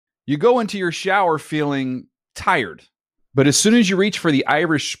You go into your shower feeling tired, but as soon as you reach for the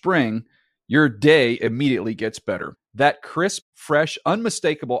Irish Spring, your day immediately gets better. That crisp, fresh,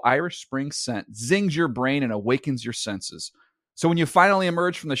 unmistakable Irish Spring scent zings your brain and awakens your senses. So when you finally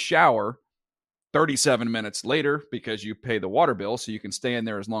emerge from the shower 37 minutes later, because you pay the water bill so you can stay in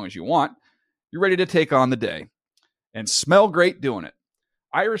there as long as you want, you're ready to take on the day and smell great doing it.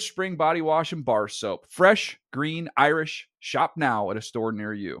 Irish Spring Body Wash and Bar Soap. Fresh, green, Irish. Shop now at a store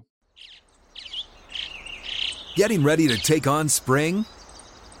near you. Getting ready to take on spring?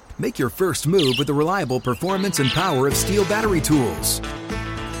 Make your first move with the reliable performance and power of Steel battery tools.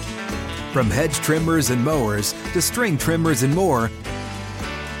 From hedge trimmers and mowers to string trimmers and more,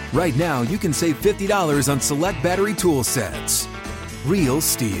 right now you can save $50 on select battery tool sets. Real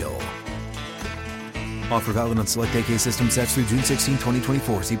Steel. Offer valid on select AK system sets through June 16,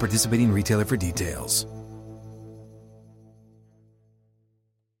 2024. See participating retailer for details.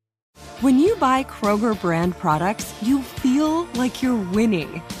 When you buy Kroger brand products, you feel like you're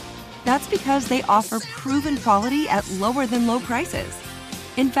winning. That's because they offer proven quality at lower than low prices.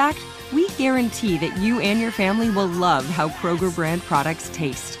 In fact, we guarantee that you and your family will love how Kroger brand products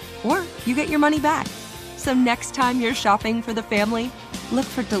taste, or you get your money back. So next time you're shopping for the family, look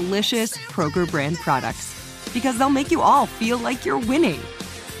for delicious Kroger brand products, because they'll make you all feel like you're winning.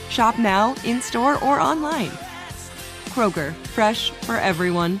 Shop now, in-store, or online. Kroger, fresh for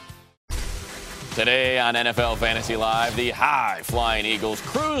everyone. Today on NFL Fantasy Live, the high-flying Eagles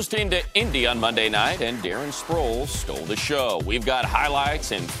cruised into Indy on Monday night, and Darren Sproles stole the show. We've got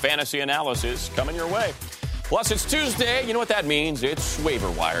highlights and fantasy analysis coming your way. Plus, it's Tuesday. You know what that means. It's waiver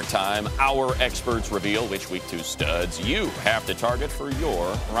wire time. Our experts reveal which Week 2 studs you have to target for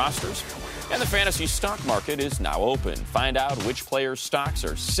your rosters. And the fantasy stock market is now open. Find out which players' stocks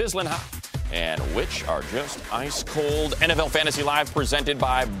are sizzling hot and which are just ice cold. NFL Fantasy Live presented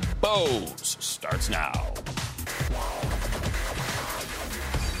by Bose starts now.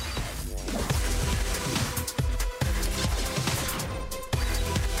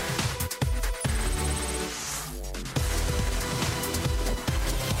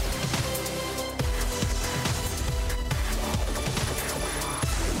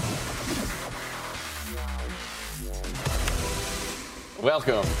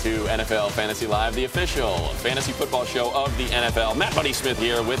 Welcome to NFL Fantasy Live, the official fantasy football show of the NFL. Matt Buddy Smith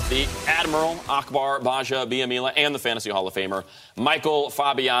here with the Admiral Akbar Baja Biamila and the Fantasy Hall of Famer Michael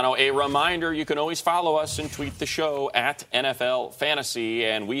Fabiano. A reminder, you can always follow us and tweet the show at NFL Fantasy.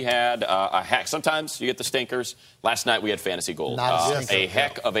 And we had a heck. Sometimes you get the stinkers. Last night we had Fantasy Gold. A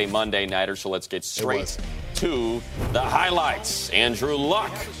heck of a Monday nighter. So let's get straight to the highlights. Andrew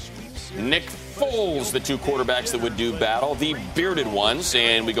Luck, Nick Foles, the two quarterbacks that would do battle, the bearded ones.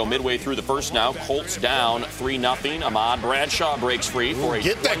 And we go midway through the first now. Colts down 3-0. Ahmad Bradshaw breaks free for a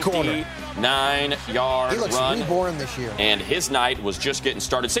 29-yard He looks run. reborn this year. And his night was just getting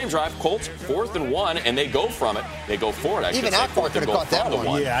started. Same drive, Colts 4th and 1, and they go from it. They go for it, I should say. Even Akbar could have caught that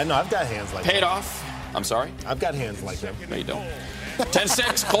one. Yeah, I know. I've got hands like that. Paid off. I'm sorry? I've got hands like that. No, you don't.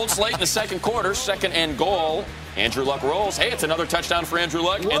 10-6, Colts late in the second quarter, 2nd and goal. Andrew Luck rolls. Hey, it's another touchdown for Andrew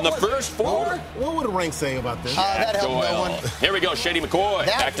Luck in the first 4. What would Rank say about this? That helped no one. Here we go, Shady McCoy.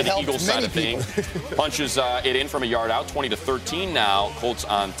 That back to the helped Eagles side of many things. Punches it in from a yard out, 20-13 now. Colts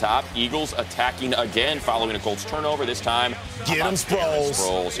on top. Eagles attacking again following a Colts turnover. This time, Get him,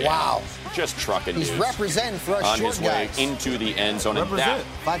 Sproles. Yeah. Wow. Just trucking He's dudes representing for us on short his way guys. into the end zone. And that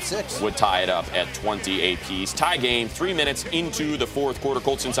 5-6. would tie it up at 20 apiece. Tie game, 3 minutes into the fourth quarter.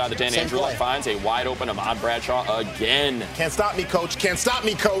 Colts inside the 10. Same Andrew Luck finds a wide open Ahmad Bradshaw again. Can't stop me, coach. Can't stop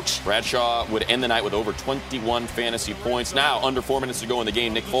me, coach. Bradshaw would end the night with over 21 fantasy points. Now, under 4 minutes to go in the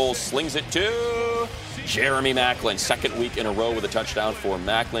game, Nick Foles slings it to Jeremy Maclin. Second week in a row with a touchdown for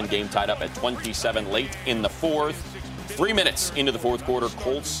Maclin. Game tied up at 27 late in the fourth. 3 minutes into the fourth quarter,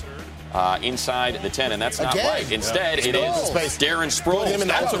 Colts inside the 10, and that's not right. Instead, it is Darren Sproles. Put him in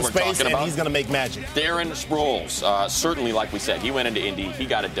that That's what we're space, talking and about. he's going to make magic. Darren Sproles, certainly, like we said, he went into Indy. He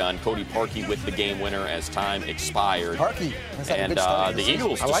got it done. Cody Parkey with the game winner as time expired. Parkey. And the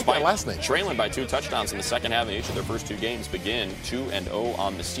Eagles, I like that despite last name. trailing by 2 touchdowns in the second half of each of their first 2 games, begin 2-0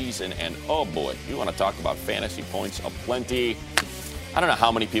 on the season. And, oh, boy, you want to talk about fantasy points aplenty. I don't know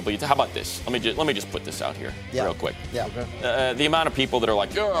how many people. How about this? Let me just put this out here real quick. Yeah. The amount of people that are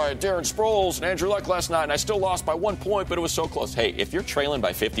like, Darren Sproles and Andrew Luck last night, and I still lost by 1 point, but it was so close. Hey, if you're trailing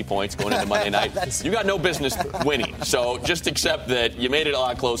by 50 points going into Monday night, you got no business winning. So just accept that you made it a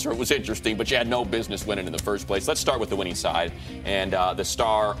lot closer. It was interesting, but you had no business winning in the first place. Let's start with the winning side and the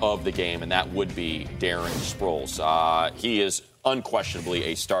star of the game, and that would be Darren Sproles. He is unquestionably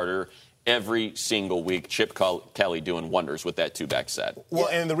a starter every single week. Chip Kelly doing wonders with that two-back set. Well,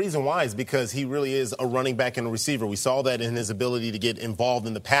 and the reason why is because he really is a running back and a receiver. We saw that in his ability to get involved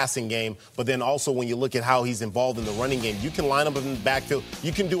in the passing game, but then also when you look at how he's involved in the running game, you can line up in the backfield.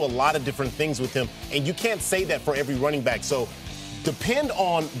 You can do a lot of different things with him, and you can't say that for every running back. So depend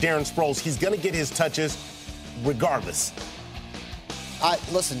on Darren Sproles. He's going to get his touches regardless.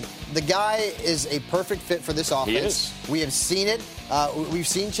 Listen, the guy is a perfect fit for this offense. He is. We have seen it. We've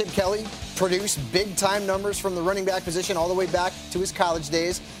seen Chip Kelly produce big-time numbers from the running back position all the way back to his college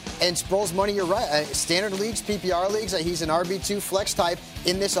days. And Sproles' money, you're right. Standard leagues, PPR leagues, he's an RB2 flex type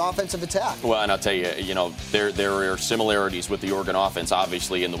in this offensive attack. Well, and I'll tell you, there are similarities with the Oregon offense,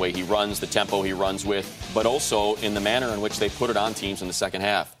 obviously, in the way he runs, the tempo he runs with, but also in the manner in which they put it on teams in the second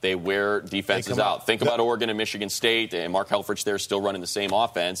half. They wear defenses out. Think about Oregon and Michigan State, and Mark Helfrich there still running the same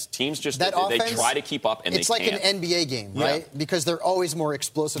offense. Teams just, they try to keep up, and it's they can't. It's like an NBA game, right? Because they're always more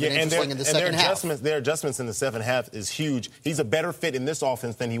explosive and interesting in the second half. Their adjustments in the second half is huge. He's a better fit in this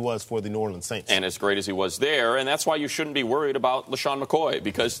offense than he was for the New Orleans Saints. And as great as he was there, and that's why you shouldn't be worried about LaShawn McCoy,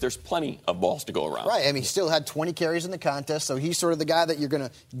 because there's plenty of balls to go around. Right. I mean, he still had 20 carries in the contest, so he's sort of the guy that you're going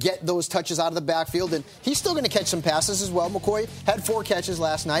to get those touches out of the backfield, and he's still going to catch some passes as well. McCoy had 4 catches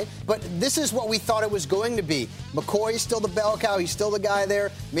last night, but this is what we thought it was going to be. McCoy is still the bell cow. He's still the guy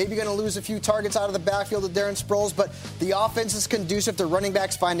there. Maybe going to lose a few targets out of the backfield to Darren Sproles, but the offense is conducive to running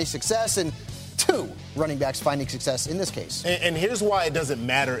backs finding success, and 2 running backs finding success in this case. And here's why it doesn't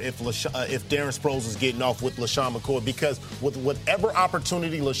matter if Darren Sproles is getting off with LaShawn McCoy, because with whatever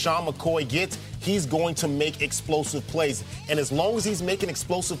opportunity LaShawn McCoy gets, he's going to make explosive plays. And as long as he's making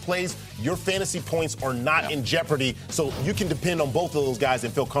explosive plays, your fantasy points are not in jeopardy. So you can depend on both of those guys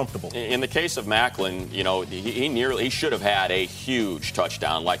and feel comfortable. In the case of Macklin, he should have had a huge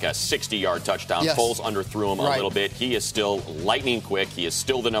touchdown, like a 60-yard touchdown. Yes. Foles underthrew him a little bit. He is still lightning quick. He is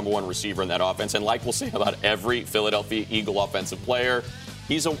still the number 1 receiver in that offense. And like we'll say about every Philadelphia Eagle offensive player,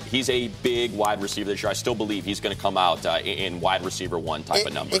 he's a big wide receiver this year. I still believe he's going to come out in wide receiver 1 type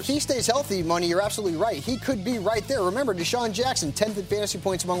of numbers. If he stays healthy, Money, you're absolutely right. He could be right there. Remember, Deshaun Jackson, 10th in fantasy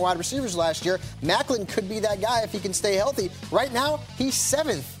points among wide receivers last year. Macklin could be that guy if he can stay healthy. Right now, he's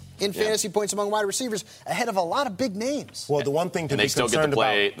 7th in fantasy points among wide receivers, ahead of a lot of big names. Well, the one thing to be concerned about... And they still get to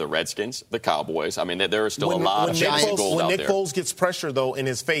play the Redskins, the Cowboys. I mean, there are still a lot of fantasy gold out there. When Nick Foles gets pressure, though, in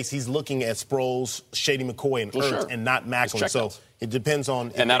his face, he's looking at Sproles, Shady McCoy, and Ertz, and not Macklin. So it depends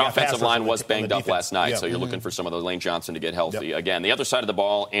on... And that offensive line was banged up last night, so you're looking for some of the Lane Johnson to get healthy again. The other side of the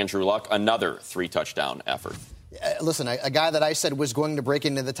ball, Andrew Luck, another 3-touchdown effort. Listen, a guy that I said was going to break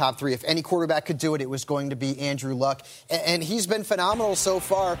into the top 3. If any quarterback could do it, it was going to be Andrew Luck. And he's been phenomenal so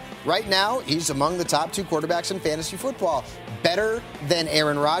far. Right now, he's among the top 2 quarterbacks in fantasy football. Better than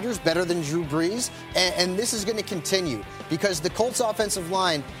Aaron Rodgers, better than Drew Brees. And this is going to continue because the Colts offensive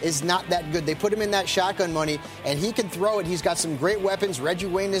line is not that good. They put him in that shotgun money, and he can throw it. He's got some great weapons. Reggie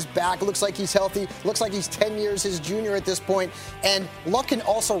Wayne is back. Looks like he's healthy. Looks like he's 10 years his junior at this point. And Luck can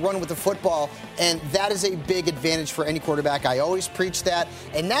also run with the football, and that is a big advantage for any quarterback. I always preach that.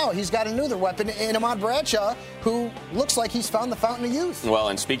 And now he's got another weapon in Ahmad Bradshaw, who looks like he's found the fountain of youth. Well,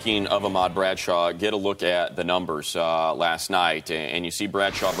 and speaking of Ahmad Bradshaw, get a look at the numbers last night, and you see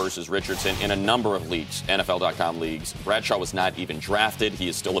Bradshaw versus Richardson in a number of leagues, NFL.com leagues. Bradshaw was not even drafted. He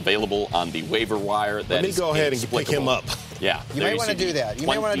is still available on the waiver wire. Let me go ahead and pick him up. Yeah. You may want to do that. You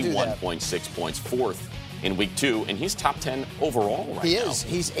may want to do that. 21.6 points, 4th in week 2, and he's top 10 overall right now. He is.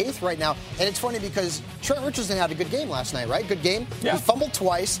 He's 8th right now. And it's funny because Trent Richardson had a good game last night, right? Good game. Yeah. He fumbled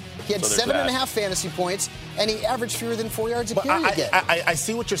twice. He had 7.5 fantasy points, and he averaged fewer than 4 yards a carry again. I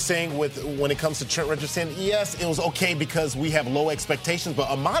see what you're saying when it comes to Trent Richardson. Yes, it was okay because we have low expectations, but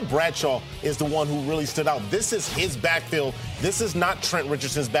Ahmad Bradshaw is the one who really stood out. This is his backfield. This is not Trent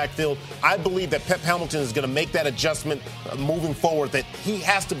Richardson's backfield. I believe that Pep Hamilton is going to make that adjustment moving forward, that he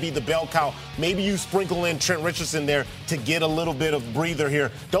has to be the bell cow. Maybe you sprinkle in Trent Richardson there to get a little bit of breather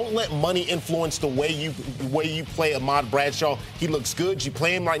here. Don't let money influence the way you play Ahmad Bradshaw. He looks good. You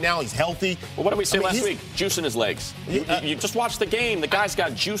play him right now. He's healthy. Well, what did we say last week? Juice in his legs. You just watch the game. The guy's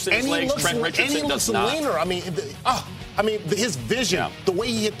got juice in his legs. Trent Richardson does not. Leaner. I mean, his vision, the way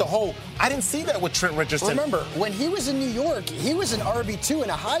he hit the hole, I didn't see that with Trent Richardson. Remember, when he was in New York, he was an RB2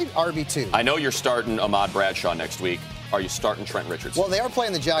 and a high RB2. I know you're starting Ahmad Bradshaw next week. Are you starting Trent Richardson? Well, they are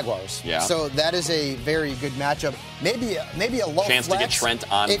playing the Jaguars. Yeah. So that is a very good matchup. Maybe a low chance flex to get Trent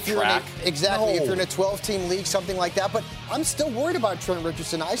on track. If you're in a 12-team league, something like that. But I'm still worried about Trent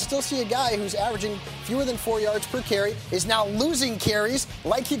Richardson. I still see a guy who's averaging fewer than 4 yards per carry, is now losing carries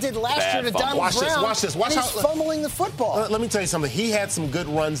like he did last year to Donald Brown. Watch this. Watch how he's fumbling the football. Let me tell you something. He had some good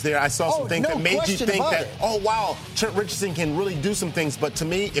runs there. I saw some things that made you think that, oh, wow, Trent Richardson can really do some things. But to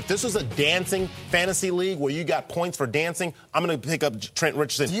me, if this was a dancing fantasy league where you got points for dancing, I'm going to pick up Trent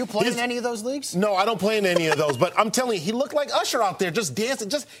Richardson. Do you play in any of those leagues? No, I don't play in any of those. But I'm telling you, he looked like Usher out there just dancing.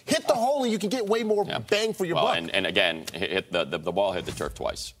 Just hit the hole and you can get way more bang for your buck. And again, hit the ball hit the turf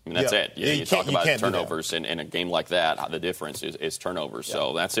twice. I mean, that's it. You talk about turnovers in a game like that. The difference is turnovers. Yeah.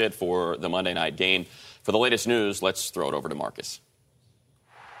 So that's it for the Monday night game. For the latest news, let's throw it over to Marcus.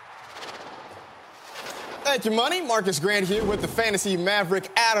 Thank you, Money. Marcus Grant here with the Fantasy Maverick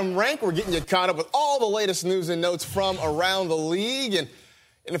Adam Rank. We're getting you caught up with all the latest news and notes from around the league. And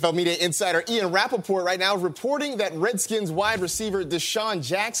NFL media insider Ian Rappaport right now reporting that Redskins wide receiver Deshaun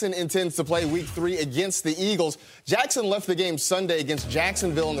Jackson intends to play Week 3 against the Eagles. Jackson left the game Sunday against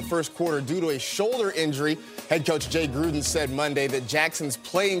Jacksonville in the first quarter due to a shoulder injury. Head coach Jay Gruden said Monday that Jackson's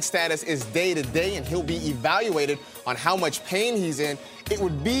playing status is day-to-day and he'll be evaluated on how much pain he's in. It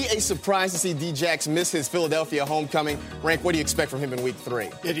would be a surprise to see D-Jax miss his Philadelphia homecoming. Rank, what do you expect from him in Week 3?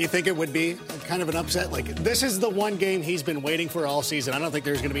 Yeah, do you think it would be kind of an upset? Like, this is the one game he's been waiting for all season. I don't think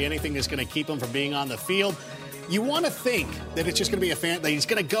there's going to be anything that's going to keep him from being on the field. You want to think that it's just going to be that he's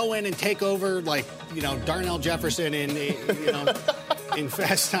going to go in and take over, like, Darnell Jefferson in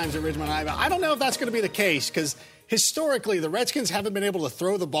Fast Times at Ridgemont High. I don't know if that's going to be the case because historically, the Redskins haven't been able to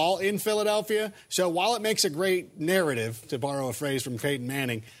throw the ball in Philadelphia. So while it makes a great narrative, to borrow a phrase from Peyton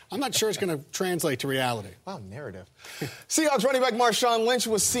Manning, I'm not sure it's going to translate to reality. Wow, narrative. Seahawks running back Marshawn Lynch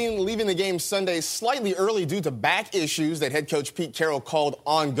was seen leaving the game Sunday slightly early due to back issues that head coach Pete Carroll called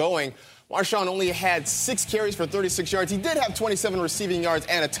ongoing. Marshawn only had 6 carries for 36 yards. He did have 27 receiving yards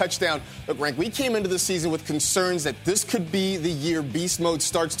and a touchdown. Look, Rank, we came into the season with concerns that this could be the year beast mode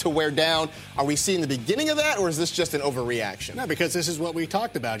starts to wear down. Are we seeing the beginning of that, or is this just an overreaction? No, because this is what we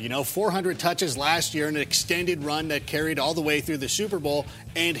talked about. 400 touches last year, an extended run that carried all the way through the Super Bowl.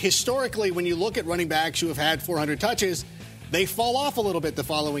 And historically, when you look at running backs who have had 400 touches, they fall off a little bit the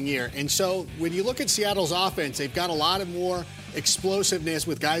following year. And so when you look at Seattle's offense, they've got a lot of more explosiveness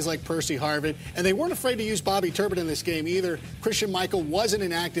with guys like Percy Harvin, and they weren't afraid to use Bobby Turbin in this game either. Christian Michael wasn't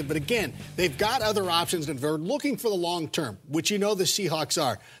inactive, but again, they've got other options, and they're looking for the long term, which the Seahawks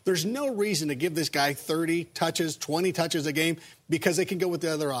are. There's no reason to give this guy 30 touches, 20 touches a game, because they can go with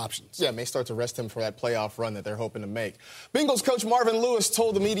the other options. Yeah, may start to rest him for that playoff run that they're hoping to make. Bengals coach Marvin Lewis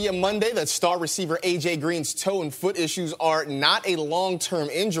told the media Monday that star receiver A.J. Green's toe and foot issues are not a long-term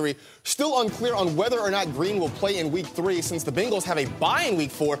injury. Still unclear on whether or not Green will play in Week 3. Since the Bengals have a bye in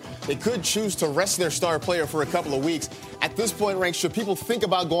Week 4, they could choose to rest their star player for a couple of weeks. At this point, Rank, should people think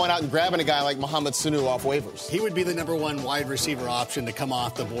about going out and grabbing a guy like Mohamed Sanu off waivers? He would be the number one wide receiver option to come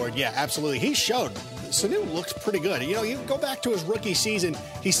off the board. Yeah, absolutely. He showed. Sanu looks pretty good. You go back to his rookie season,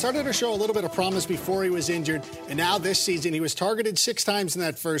 he started to show a little bit of promise before he was injured, and now this season he was targeted 6 times in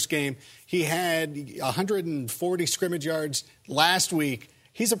that first game. He had 140 scrimmage yards last week.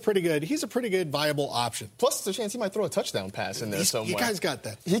 He's a pretty good viable option. Plus, there's a chance he might throw a touchdown pass in there somewhere. You guys got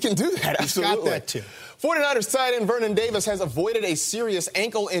that. He can do that, absolutely. He's got that, too. 49ers tight end Vernon Davis has avoided a serious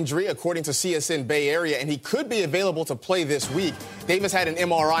ankle injury, according to CSN Bay Area, and he could be available to play this week. Davis had an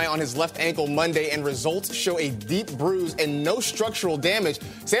MRI on his left ankle Monday, and results show a deep bruise and no structural damage.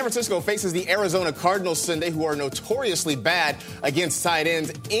 San Francisco faces the Arizona Cardinals Sunday, who are notoriously bad against tight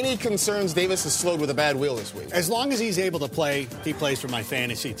ends. Any concerns Davis is slowed with a bad wheel this week? As long as he's able to play, he plays for my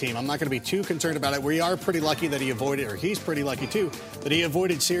fantasy team. I'm not going to be too concerned about it. We are pretty lucky that he avoided, or he's pretty lucky too, that he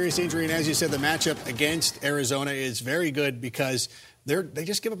avoided serious injury. And as you said, the matchup against Arizona is very good because they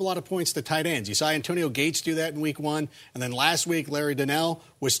just give up a lot of points to tight ends. You saw Antonio Gates do that in Week 1, and then last week Larry Donnell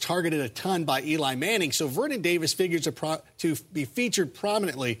was targeted a ton by Eli Manning. So Vernon Davis figures to be featured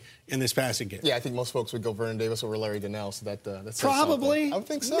prominently in this passing game. Yeah, I think most folks would go Vernon Davis over Larry Donnell, so that's probably. I would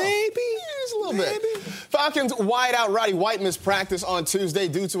think so. Maybe. Just a little bit. Falcons wideout Roddy White missed practice on Tuesday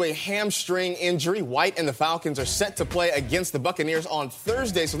due to a hamstring injury. White and the Falcons are set to play against the Buccaneers on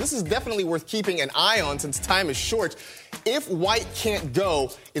Thursday, so this is definitely worth keeping an eye on since time is short. If White can't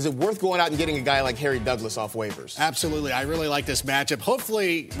go, is it worth going out and getting a guy like Harry Douglas off waivers? Absolutely. I really like this matchup.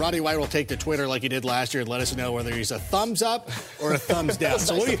 Hopefully, Roddy White will take to Twitter like he did last year and let us know whether he's a thumbs up or a thumbs down.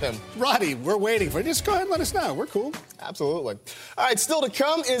 So nice Roddy, we're waiting for you. Just go ahead and let us know. We're cool. Absolutely. All right, still to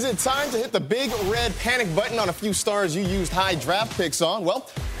come, is it time to hit the big red panic button on a few stars you used high draft picks on? Well,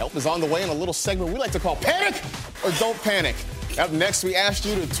 help is on the way in a little segment we like to call Panic or Don't Panic. Up next, we asked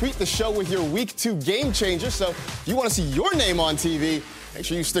you to tweet the show with your Week 2 game changer. So if you want to see your name on TV, make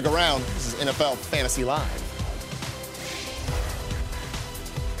sure you stick around. This is NFL Fantasy Live.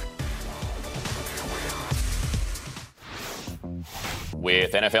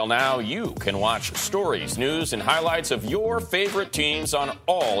 With NFL Now, you can watch stories, news, and highlights of your favorite teams on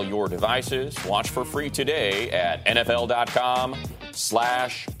all your devices. Watch for free today at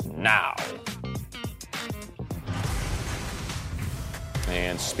NFL.com/now.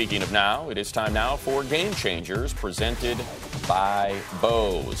 And speaking of now, it is time now for Game Changers, presented by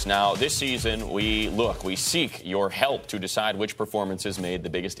Bose. Now, this season, we seek your help to decide which performances made the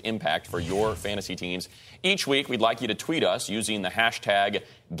biggest impact for your fantasy teams. Each week, we'd like you to tweet us using the hashtag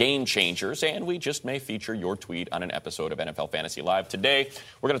Game Changers, and we just may feature your tweet on an episode of NFL Fantasy Live. Today,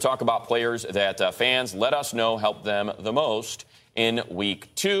 we're going to talk about players that fans let us know helped them the most in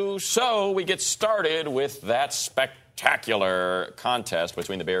Week 2. So we get started with that spectacular contest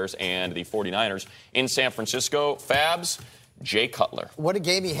between the Bears and the 49ers in San Francisco. Fabs, Jay Cutler. What a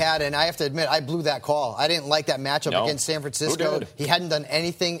game he had, and I have to admit, I blew that call. I didn't like that matchup against San Francisco. Who did? He hadn't done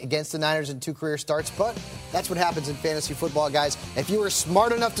anything against the Niners in 2 career starts, but that's what happens in fantasy football, guys. If you were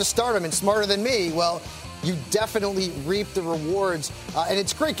smart enough to start him and smarter than me, well, you definitely reap the rewards. And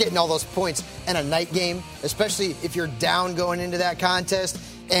it's great getting all those points in a night game, especially if you're down going into that contest.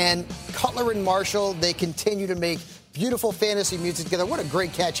 And Cutler and Marshall, they continue to make beautiful fantasy music together. What a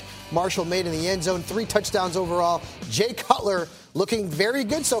great catch Marshall made in the end zone. 3 touchdowns overall. Jay Cutler looking very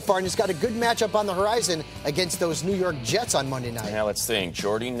good so far, and he's got a good matchup on the horizon against those New York Jets on Monday night. Yeah, let's think.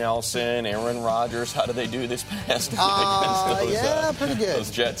 Jordy Nelson, Aaron Rodgers. How do they do this past week against pretty good.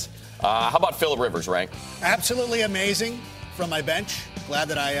 Those Jets? How about Philip Rivers, Rank? Absolutely amazing from my bench. Glad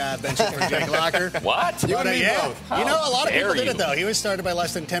that I benched him for Jake Locker. What? You and me both. You know, a lot of people did you? it, though. He was started by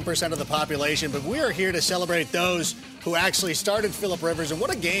less than 10% of the population, but we are here to celebrate those who actually started Philip Rivers. And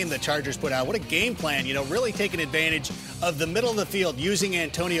what a game the Chargers put out. What a game plan, really taking advantage of the middle of the field, using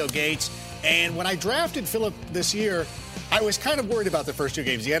Antonio Gates. And when I drafted Philip this year, I was kind of worried about the first 2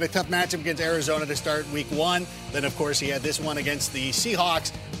 games. He had a tough matchup against Arizona to start Week 1. Then, of course, he had this one against the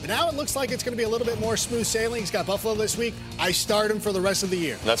Seahawks. But now it looks like it's going to be a little bit more smooth sailing. He's got Buffalo this week. I start him for the rest of the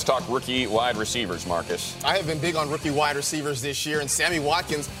year. Let's talk rookie wide receivers, Marcus. I have been big on rookie wide receivers this year, and Sammy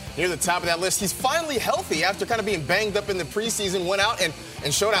Watkins near the top of that list. He's finally healthy after kind of being banged up in the preseason. Went out and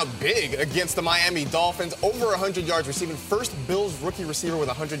showed out big against the Miami Dolphins. Over 100 yards receiving. First Bills rookie receiver with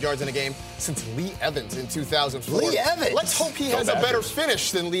 100 yards in a game since Lee Evans in 2004. Lee Evans? Let's hope he has a better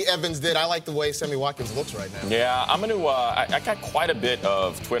finish than Lee Evans did. I like the way Sammy Watkins looks right now. Yeah, I'm going to I got quite a bit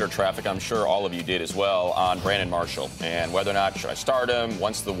of Twitter traffic. I'm sure all of you did as well on Brandon Marshall and whether or not should I start him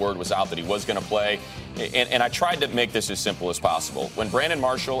once the word was out that he was going to play. And I tried to make this as simple as possible. When Brandon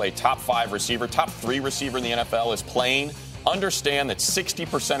Marshall, a top 5 receiver, top 3 receiver in the NFL, is playing, understand that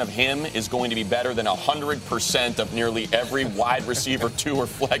 60% of him is going to be better than 100% of nearly every wide receiver 2 or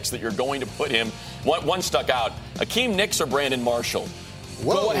flex that you're going to put him. One stuck out. Akeem Nicks or Brandon Marshall?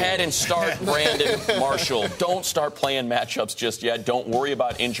 Whoa. Go ahead and start Brandon Marshall. Don't start playing matchups just yet. Don't worry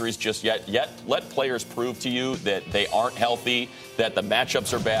about injuries just yet. Let players prove to you that they aren't healthy, that the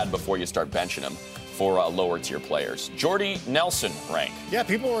matchups are bad before you start benching them for lower tier players. Jordy Nelson, Rank. Yeah,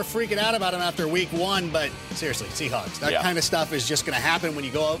 people were freaking out about him after Week 1, but seriously, Seahawks. That kind of stuff is just going to happen when you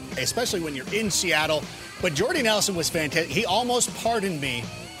go out, especially when you're in Seattle. But Jordy Nelson was fantastic. He almost pardoned me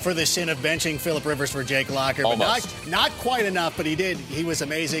for the sin of benching Philip Rivers for Jake Locker. But not quite enough, but he did. He was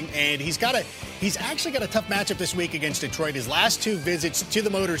amazing. And he's actually got a tough matchup this week against Detroit. His last 2 visits to the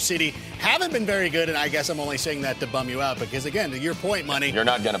Motor City haven't been very good, and I guess I'm only saying that to bum you out because, again, to your point, Money, you're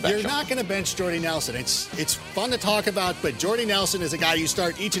not going to bench You're not going to bench Jordy Nelson. It's fun to talk about, but Jordy Nelson is a guy you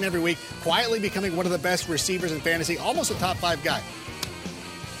start each and every week, quietly becoming one of the best receivers in fantasy, almost a top 5 guy.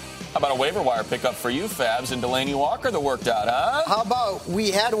 How about a waiver wire pickup for you, Fabs, and Delaney Walker that worked out, huh? How about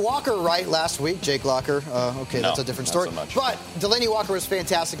we had Walker right last week, Jake Locker. That's a different story. Not so much. But Delaney Walker was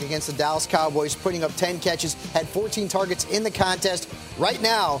fantastic against the Dallas Cowboys, putting up 10 catches, had 14 targets in the contest. Right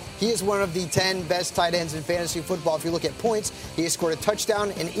now, he is one of the 10 best tight ends in fantasy football. If you look at points, he has scored a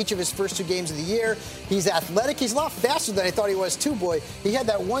touchdown in each of his first 2 games of the year. He's athletic. He's a lot faster than I thought he was, too, boy. He had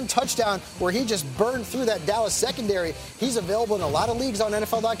that one touchdown where he just burned through that Dallas secondary. He's available in a lot of leagues on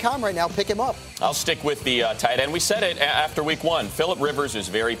NFL.com right now. Pick him up. I'll stick with the tight end. We said it after Week 1. Philip Rivers is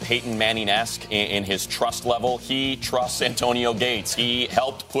very Peyton Manning-esque in his trust level. He trusts Antonio Gates. He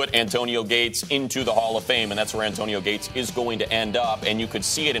helped put Antonio Gates into the Hall of Fame, and that's where Antonio Gates is going to end up. And you could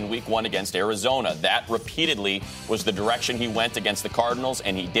see it in Week 1 against Arizona. That repeatedly was the direction he went against the Cardinals,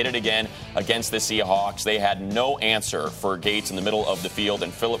 and he did it again against the Seahawks. They had no answer for Gates in the middle of the field,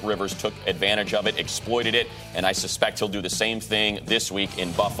 and Philip Rivers took advantage of it, exploited it, and I suspect he'll do the same thing this week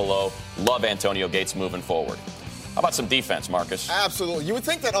in Buffalo. Love Antonio Gates moving forward. How about some defense, Marcus? Absolutely. You would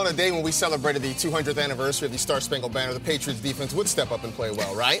think that on a day when we celebrated the 200th anniversary of the Star-Spangled Banner, the Patriots defense would step up and play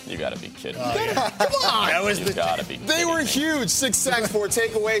well, right? You got to be kidding me. Come on. That was You got to be They kidding were me. huge. 6 sacks, 4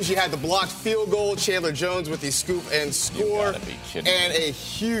 takeaways. You had the blocked field goal. Chandler Jones with the scoop and score. You gotta be kidding and me. a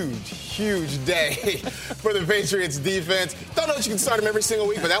huge day for the Patriots defense. Don't know that you can start them every single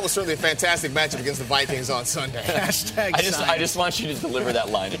week, but that was certainly a fantastic matchup against the Vikings on Sunday. Hashtag I just want you to deliver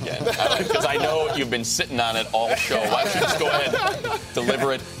that line again. Because I know you've been sitting on it all show. Why don't you just go ahead,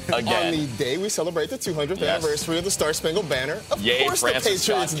 deliver it again. On the day we celebrate the 200th anniversary of the Star-Spangled Banner, of Yay, course Francis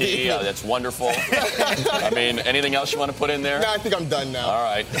the Patriots Scott Key. defense. That's wonderful. I mean, anything else you want to put in there? No, I think I'm done now. All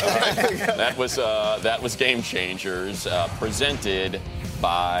right. That was Game Changers presented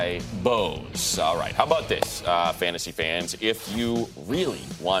by Bose. All right. How about this, fantasy fans? If you really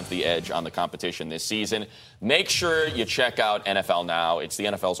want the edge on the competition this season, make sure you check out NFL Now. It's the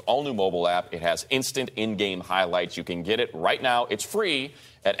NFL's all-new mobile app. It has instant in-game highlights. You can get it right now. It's free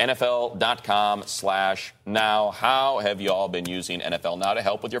at NFL.com/now. How have you all been using NFL Now to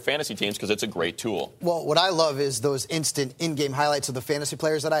help with your fantasy teams? Because it's a great tool. Well, what I love is those instant in-game highlights of the fantasy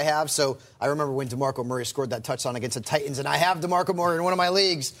players that I have. So I remember when DeMarco Murray scored that touchdown against the Titans, and I have DeMarco Murray in one of my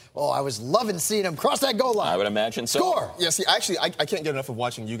leagues. Oh, I was loving seeing him cross that goal line. I would imagine so. Score! Yeah, see, actually, I can't get enough of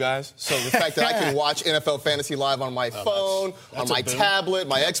watching you guys. So the fact that I can watch NFL Fantasy Live on my phone, that's on my a boon. tablet,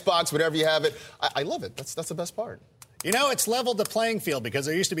 my Xbox, whatever you have it, I love it. That's the best part. You know, it's leveled the playing field because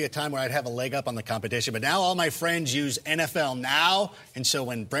there used to be a time where I'd have a leg up on the competition, but now all my friends use NFL Now. And so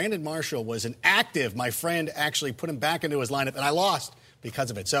when Brandon Marshall was inactive, my friend actually put him back into his lineup, and I lost because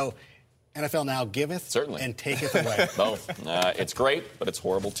of it. So NFL Now giveth Certainly. and taketh away. Both. It's great, but it's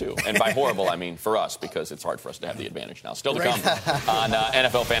horrible, too. And by horrible, I mean for us, because it's hard for us to have the advantage now. Still to come on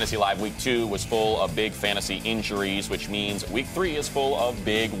NFL Fantasy Live, Week 2 was full of big fantasy injuries, which means Week 3 is full of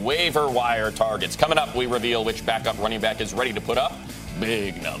big waiver wire targets. Coming up, we reveal which backup running back is ready to put up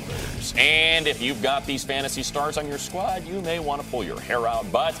big numbers. And if you've got these fantasy stars on your squad, you may want to pull your hair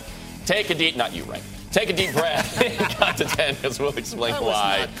out, but take a deep, not you, Rank. Take a deep breath. Got to 10, because we'll explain That was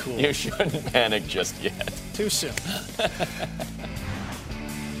why not cool. you shouldn't panic just yet. Too soon.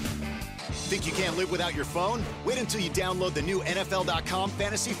 Think you can't live without your phone? Wait until you download the new NFL.com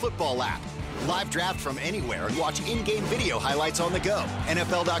fantasy football app. Live draft from anywhere and watch in-game video highlights on the go.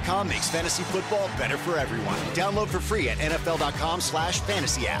 NFL.com makes fantasy football better for everyone. Download for free at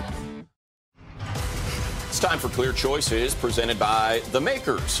NFL.com/fantasy app. It's time for Clear Choices, presented by the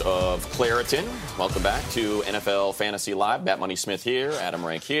makers of Claritin. Welcome back to NFL Fantasy Live. Matt Money Smith here, Adam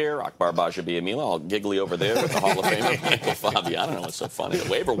Rank here, Akbar Bajabiamila, all giggly over there with the Hall of Famer, Michael Fabi. I don't know what's so funny. The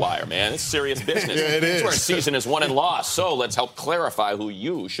waiver wire, man. It's serious business. Yeah, it is. It's where season is won and lost. So let's help clarify who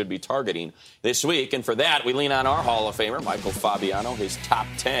you should be targeting this week. And for that, we lean on our Hall of Famer, Michael Fabiano, his top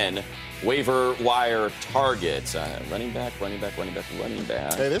 10 waiver wire targets. Running back.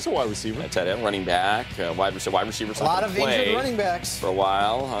 Hey, there's a wide receiver. Tight end, running back, wide receiver. A lot of injured running backs. For a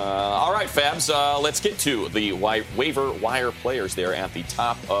while. All right, Fabs, let's get to the waiver wire players there at the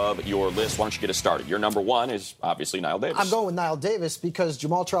top of your list. Why don't you get us started? Your number one is obviously Niall Davis. I'm going with Niall Davis because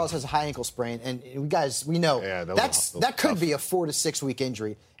Jamal Charles has a high ankle sprain, and we know that could be a 4 to 6 week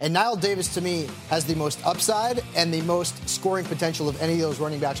injury. And Niall Davis, to me, has the most upside and the most scoring potential of any of those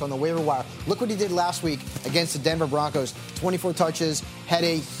running backs on the waiver wire. Look what he did last week against the Denver Broncos. 24 touches, had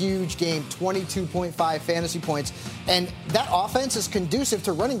a huge game, 22.5 fantasy points. And that offense is conducive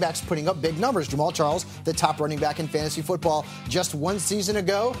to running backs putting up big numbers. Jamal Charles, the top running back in fantasy football just one season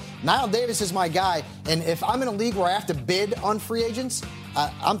ago. Niall Davis is my guy. And if I'm in a league where I have to bid on free agents,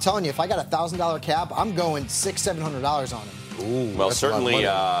 I'm telling you, if I got a $1,000 cap, I'm going $600-700 on him. Ooh, well, that's certainly a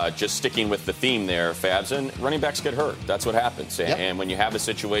lot of money. just sticking with the theme there, Fabs, and running backs get hurt. That's what happens. Yep. And when you have a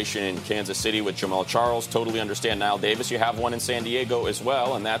situation in Kansas City with Jamal Charles, totally understand Niall Davis. You have one in San Diego as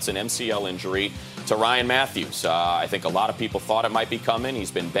well, and that's an MCL injury to Ryan Matthews. I think a lot of people thought it might be coming. He's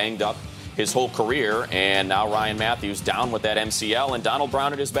been banged up his whole career, and now Ryan Matthews down with that MCL, and Donald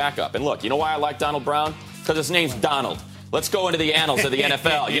Brown at his backup. And look, you know why I like Donald Brown? Because his name's Donald. Let's go into the annals of the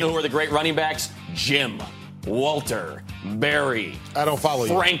NFL. You know who are the great running backs? Jim, Walter, Barry. I don't follow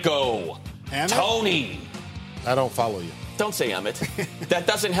you. Franco, Emmett? Tony. I don't follow you. Don't say Emmett. That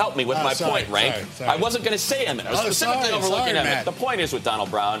doesn't help me with my point, Rank. sorry. I wasn't going to say Emmett. I was specifically overlooking Emmett. Matt. The point is with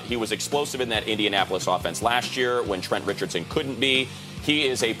Donald Brown, he was explosive in that Indianapolis offense last year when Trent Richardson couldn't be. He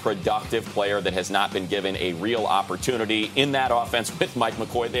is a productive player that has not been given a real opportunity in that offense with Mike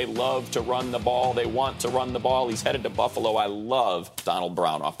McCoy. They love to run the ball. They want to run the ball. He's headed to Buffalo. I love Donald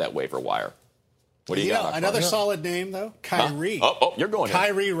Brown off that waiver wire. What do you got? Another solid name, though, Kyrie. Huh? Oh, you're going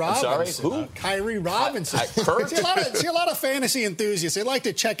Kyrie Robinson. I'm sorry, who? Kyrie Robinson. See a lot of fantasy enthusiasts. They like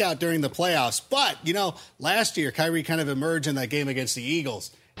to check out during the playoffs. But, last year, Kyrie kind of emerged in that game against the Eagles.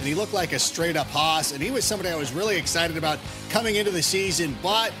 And he looked like a straight-up hoss. And he was somebody I was really excited about coming into the season.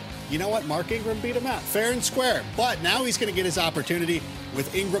 But you know what? Mark Ingram beat him out, fair and square. But now he's going to get his opportunity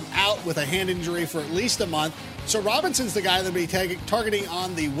with Ingram out with a hand injury for at least a month. So Robinson's the guy that will be targeting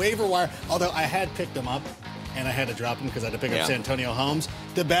on the waiver wire, although I had picked him up, and I had to drop him because I had to pick up Santonio Holmes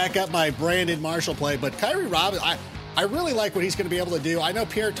to back up my Brandon Marshall play. But Kyrie Robinson, I really like what he's going to be able to do. I know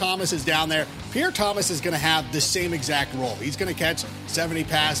Pierre Thomas is down there. Pierre Thomas is going to have the same exact role. He's going to catch 70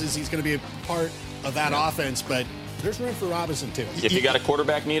 passes. He's going to be a part of that offense, but there's room for Robinson, too. If you got a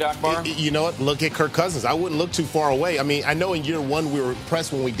quarterback need, Akbar? You know what? Look at Kirk Cousins. I wouldn't look too far away. I mean, I know in year one we were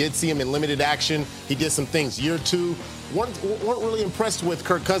impressed when we did see him in limited action. He did some things. Year two, weren't really impressed with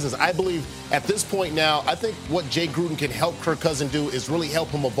Kirk Cousins. I believe at this point now, I think what Jay Gruden can help Kirk Cousins do is really help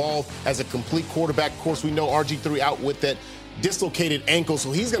him evolve as a complete quarterback. Of course, we know RG3 out with that dislocated ankle,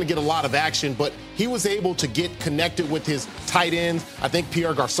 so he's going to get a lot of action, but he was able to get connected with his tight ends. I think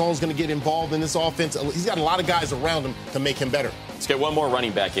Pierre Garçon's going to get involved in this offense. He's got a lot of guys around him to make him better. Let's get one more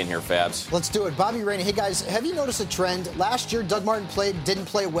running back in here, Fabs. Let's do it. Bobby Rainey. Hey, guys, have you noticed a trend? Last year, Doug Martin didn't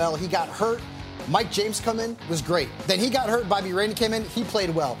play well. He got hurt. Mike James come in, was great. Then he got hurt. Bobby Rainey came in. He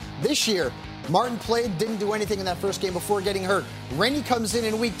played well. This year, Martin played, didn't do anything in that first game before getting hurt. Rainey comes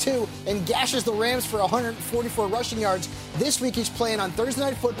in week 2 and gashes the Rams for 144 rushing yards. This week he's playing on Thursday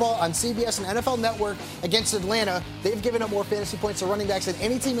Night Football on CBS and NFL Network against Atlanta. They've given up more fantasy points to running backs than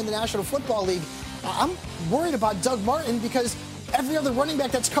any team in the National Football League. I'm worried about Doug Martin because every other running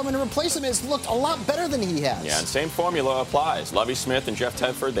back that's coming to replace him has looked a lot better than he has. Yeah, and same formula applies. Lovie Smith and Jeff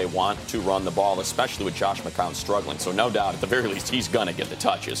Tedford, they want to run the ball, especially with Josh McCown struggling. So no doubt, at the very least, he's going to get the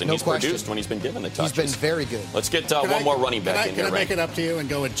touches. And he's produced when he's been given the touches. He's been very good. Let's get one more running back in here. Can I make it up to you and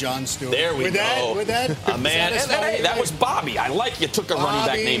go with John Stewart? There we go. With that? Man, hey, that was Bobby. I like you took a running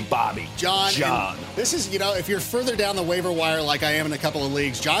back named Bobby. John. This is, if you're further down the waiver wire like I am in a couple of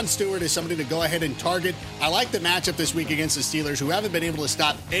leagues, John Stewart is somebody to go ahead and target. I like the matchup this week against the Steelers, who haven't been able to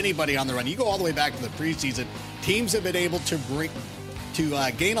stop anybody on the run. You go all the way back to the preseason. Teams have been able to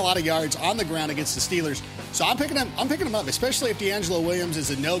gain a lot of yards on the ground against the Steelers. So I'm picking him up, especially if D'Angelo Williams is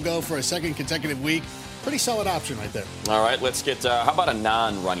a no-go for a second consecutive week. Pretty solid option right there. All right, let's get, how about a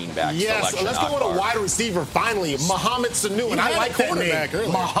non-running back selection? Let's go with a wide receiver, finally, Mohamed Sanu. And I like that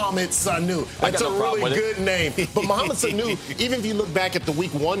name, Mohamed Sanu. That's a really good name. But Mohamed Sanu, even if you look back at the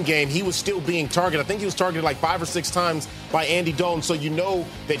Week 1 game, he was still being targeted. I think he was targeted like 5 or 6 times by Andy Dalton. So you know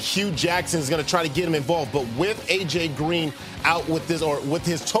that Hugh Jackson is going to try to get him involved. But with A.J. Green out with this, or with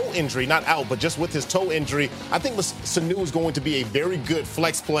his toe injury, not out, but just with his toe injury, I think Sanu is going to be a very good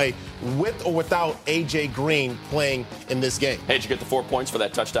flex play with or without A.J. Green playing in this game. Hey, did you get the 4 points for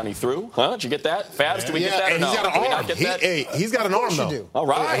that touchdown he threw? Huh? Did you get that? Fabs, do we get that or no? He's got an arm. He's got an arm, though. All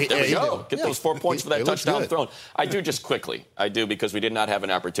right, there we go. Get those 4 points for that touchdown thrown. I do just quickly. I do because we did not have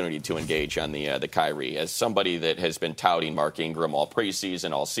an opportunity to engage on the Kyrie. As somebody that has been touting Mark Ingram all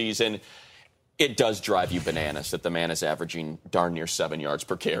preseason, all season, it does drive you bananas that the man is averaging darn near 7 yards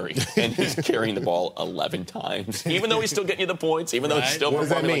per carry, and he's carrying the ball 11 times, even though he's still getting you the points, even though he's still performing.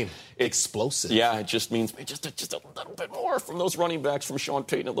 What does that mean? Explosive. Yeah, it just means just a little bit more from those running backs from Sean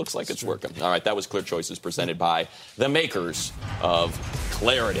Payton. It looks like it's working. All right, that was Clear Choices presented by the makers of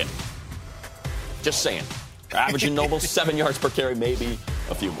Claritin. Just saying. Averaging Noble 7 yards per carry, maybe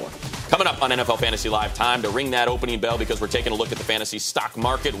a few more. Coming up on NFL Fantasy Live, time to ring that opening bell because we're taking a look at the fantasy stock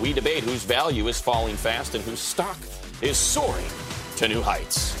market. We debate whose value is falling fast and whose stock is soaring to new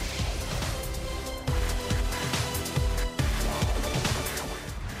heights.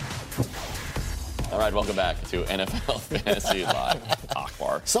 All right, welcome back to NFL Fantasy Live.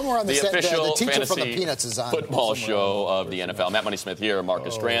 Akbar. Somewhere on the set, the teacher from the Peanuts is on. Football show of the NFL. Matt Money Smith here,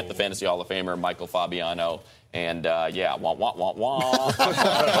 Marcus Grant, the Fantasy Hall of Famer, Michael Fabiano. And, Drop it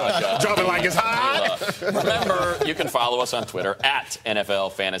like it's hot. Remember, you can follow us on Twitter at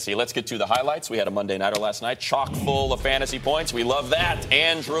NFL Fantasy. Let's get to the highlights. We had a Monday Nighter last night, chock full of fantasy points. We love that.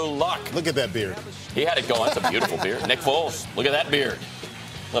 Andrew Luck. Look at that beard. He had it going. That's a beautiful beard. Nick Foles, look at that beard.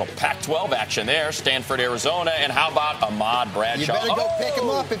 Little Pac-12 action there. Stanford, Arizona. And how about Ahmad Bradshaw? You better go pick him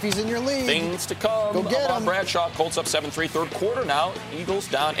up if he's in your league. Things to come. Go get Ahmad him. Bradshaw, Colts up 7-3, third quarter now. Eagles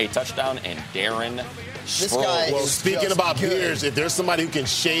down a touchdown, and Darren This guy Well, is speaking about good. beards, if there's somebody who can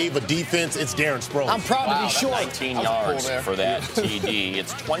shave a defense, it's Darren Sproles. I'm proud to be short. 19 yards for that TD.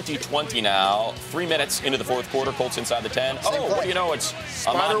 It's 20-20 now. 3 minutes into the fourth quarter. Colts inside the 10. What do you know? It's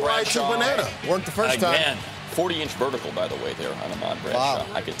Spider Ahmad ride to Bradshaw. banana. Worked the first Again. time. 40-inch vertical, by the way, there on Ahmad Bradshaw. Wow.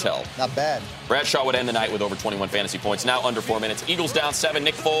 I could tell. Not bad. Bradshaw would end the night with over 21 fantasy points. Now under 4 minutes. Eagles down 7.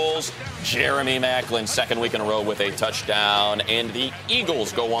 Nick Foles, Jeremy Maclin, second week in a row with a touchdown. And the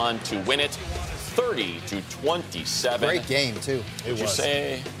Eagles go on to win it 30-27. Great game, too. Would you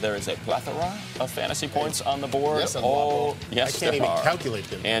say there is a plethora of fantasy points on the board? Yes, yes, I can't even there are. calculate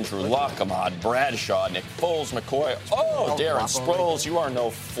them. Andrew Luck, Ahmad Bradshaw, Nick Foles, McCoy. Darren Sproles. You are no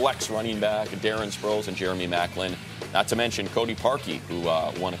flex running back. Darren Sproles and Jeremy Maclin. Not to mention Cody Parkey, who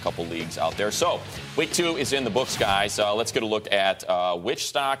won a couple leagues out there. So, week 2 is in the books, guys. Let's get a look at which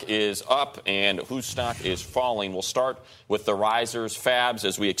stock is up and whose stock is falling. We'll start with the risers, Fabs,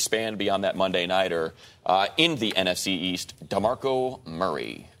 as we expand beyond that Monday nighter. In the NFC East, DeMarco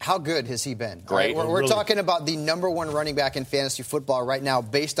Murray. How good has he been? Great. Right, we're talking about the number 1 running back in fantasy football right now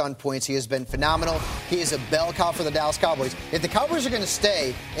based on points. He has been phenomenal. He is a bell cow for the Dallas Cowboys. If the Cowboys are going to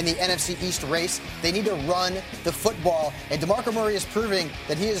stay in the NFC East race, they need to run the football. And DeMarco Murray is proving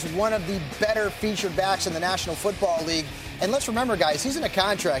that he is one of the better featured backs in the National Football League. And let's remember, guys, he's in a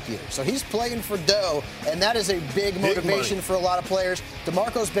contract year, so he's playing for dough, and that is a big motivation for a lot of players.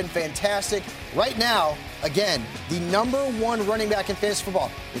 DeMarco's been fantastic. Right now, again, the number 1 running back in fantasy football.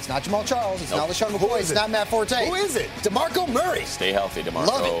 It's not Jamal Charles. It's not LaShawn McCoy. It's not Matt Forte. Who is it? DeMarco Murray. Stay healthy, DeMarco.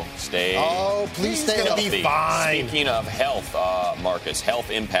 Love it. Please stay healthy. Be fine. Speaking of health, Marcus, health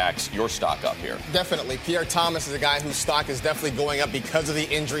impacts your stock up here. Definitely. Pierre Thomas is a guy whose stock is definitely going up because of the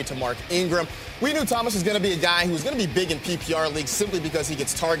injury to Mark Ingram. We knew Thomas was going to be a guy who was going to be big in PPR leagues simply because he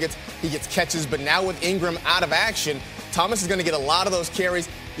gets targets, he gets catches. But now with Ingram out of action, Thomas is going to get a lot of those carries.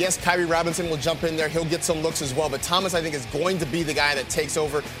 Yes, Kyrie Robinson will jump in there. He'll get some looks as well. But Thomas, I think, is going to be the guy that takes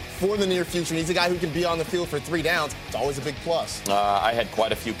over for the near future. He's a guy who can be on the field for 3 downs. It's always a big plus. I had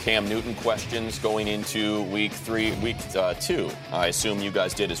quite a few Cam Newton questions going into week 2. I assume you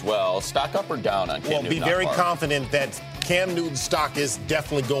guys did as well. Stock up or down on Cam Newton? Well, be very confident that Cam Newton's stock is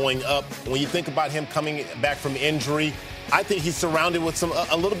definitely going up. When you think about him coming back from injury, I think he's surrounded with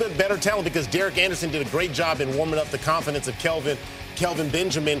a little bit better talent because Derek Anderson did a great job in warming up the confidence of Kelvin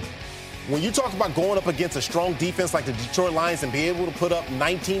Benjamin. When you talk about going up against a strong defense like the Detroit Lions and be able to put up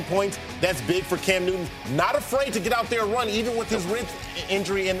 19 points, that's big for Cam Newton. Not afraid to get out there and run, even with his rib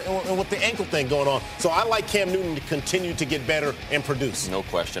injury and with the ankle thing going on. So I like Cam Newton to continue to get better and produce. No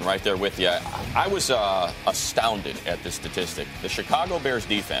question. Right there with you. I was astounded at this statistic. The Chicago Bears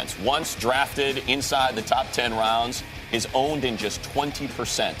defense, once drafted inside the top 10 rounds, is owned in just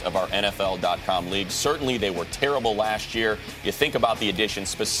 20% of our NFL.com leagues. Certainly they were terrible last year. You think about the additions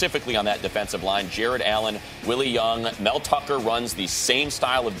specifically on that defensive line. Jared Allen, Willie Young, Mel Tucker runs the same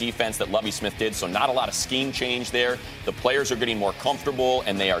style of defense that Lovie Smith did, so not a lot of scheme change there. The players are getting more comfortable,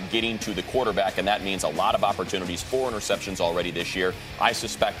 and they are getting to the quarterback, and that means a lot of opportunities, 4 interceptions already this year. I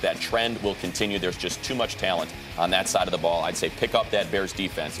suspect that trend will continue. There's just too much talent on that side of the ball. I'd say pick up that Bears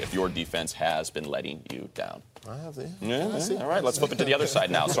defense if your defense has been letting you down. All right, let's flip it to the other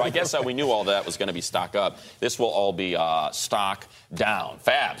side now. So I guess we knew all that was going to be stock up. This will all be stock down.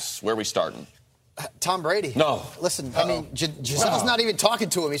 Fabs, where are we starting? Tom Brady. No. Listen, I mean, Giselle's not even talking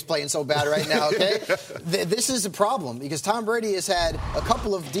to him. He's playing so bad right now, okay? This is a problem because Tom Brady has had a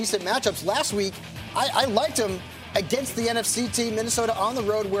couple of decent matchups. Last week, I liked him against the NFC team, Minnesota, on the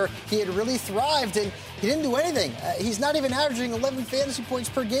road where he had really thrived, and he didn't do anything. He's not even averaging 11 fantasy points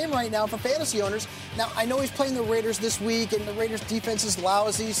per game right now for fantasy owners. Now, I know he's playing the Raiders this week, and the Raiders' defense is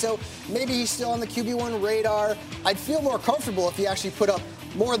lousy, so maybe he's still on the QB1 radar. I'd feel more comfortable if he actually put up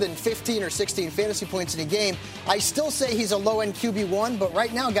more than 15 or 16 fantasy points in a game. I still say he's a low-end QB1, but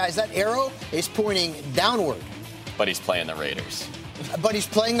right now, guys, that arrow is pointing downward. But he's playing the Raiders. But he's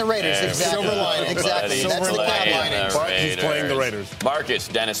playing the Raiders, exactly. Silver lining. Exactly. That's the cloud lining. But he's playing the Raiders. Marcus,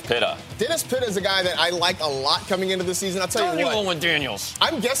 Dennis Pitta. Dennis Pitta is a guy that I like a lot coming into the season. I'll tell you what. Owen Daniels.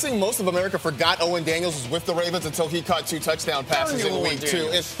 I'm guessing most of America forgot Owen Daniels was with the Ravens until he caught 2 touchdown passes in week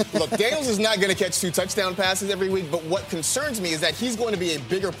 2. And look, Daniels is not going to catch 2 touchdown passes every week, but what concerns me is that he's going to be a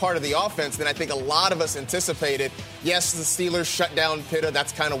bigger part of the offense than I think a lot of us anticipated. Yes, the Steelers shut down Pitta.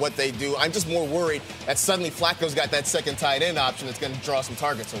 That's kind of what they do. I'm just more worried that suddenly Flacco's got that second tight end option that's going to draw some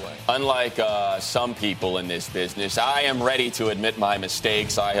targets away. Unlike some people in this business, I am ready to admit my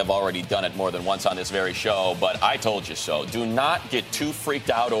mistakes. I have already done it more than once on this very show, but I told you so. Do not get too freaked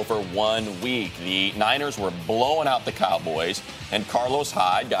out over 1 week. The Niners were blowing out the Cowboys, and Carlos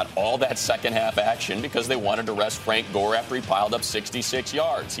Hyde got all that second half action because they wanted to rest Frank Gore after he piled up 66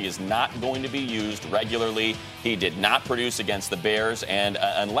 yards. He is not going to be used regularly. He did not produce against the Bears, and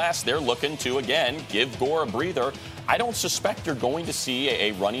unless they're looking to, again, give Gore a breather, I don't suspect you're going to see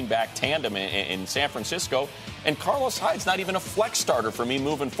a running back tandem in San Francisco. And Carlos Hyde's not even a flex starter for me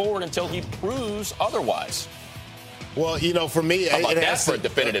moving forward until he proves otherwise. Well, for me, how about that for a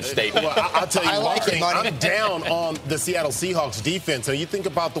definitive statement? Well, I'll tell you one thing. Money. I'm down on the Seattle Seahawks defense. And you think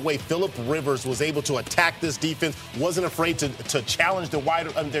about the way Phillip Rivers was able to attack this defense, wasn't afraid to challenge their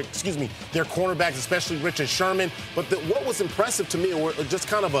cornerbacks, especially Richard Sherman. But what was impressive to me, or just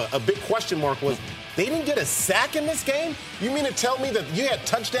kind of a big question mark, was they didn't get a sack in this game? You mean to tell me that you had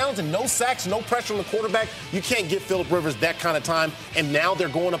touchdowns and no sacks, no pressure on the quarterback? You can't give Phillip Rivers that kind of time. And now they're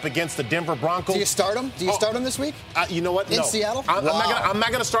going up against the Denver Broncos. Do you start him? Do you start him this week? You know what? In No. Seattle? I'm not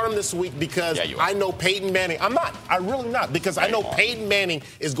going to start him this week because I know Peyton Manning. I'm not. I'm really not, because I know Peyton Manning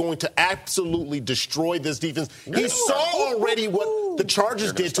is going to absolutely destroy this defense. He saw already what the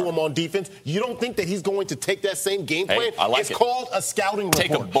Chargers did to him on defense. You don't think that he's going to take that same game plan? Hey, I like it's it. called a scouting report.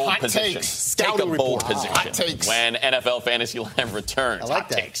 Take a bold position. Hot takes. When NFL Fantasy Live returns. I like Hot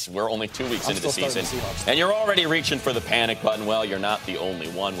that. takes. We're only 2 weeks into the still season. starting the Seahawks. And you're already reaching for the panic button. Well, you're not the only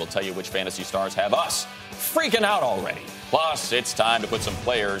one. We'll tell you which fantasy stars have us freaking out already. Plus, it's time to put some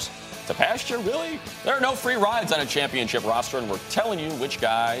players to pasture. Really? There are no free rides on a championship roster, and we're telling you which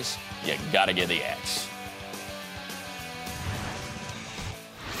guys you got to give the X.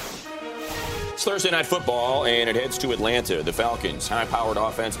 It's Thursday Night Football, and it heads to Atlanta. The Falcons' high-powered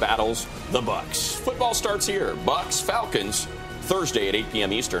offense battles the Bucs. Football starts here. Bucs, Falcons, Thursday at 8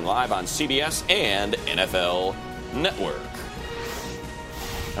 p.m. Eastern, live on CBS and NFL Network.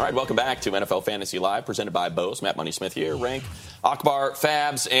 All right, welcome back to NFL Fantasy Live, presented by Bose. Matt Money Smith here, Rank, Akbar,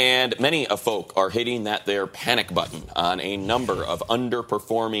 Fabs, and many of folk are hitting their panic button on a number of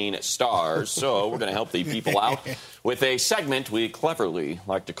underperforming stars. So we're going to help the people out with a segment we cleverly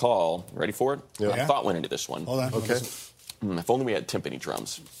like to call, ready for it? Yeah. Thought went into this one. Hold on. Okay. If only we had timpani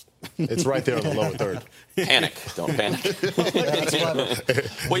drums. It's right there on the lower third. Panic. Don't panic.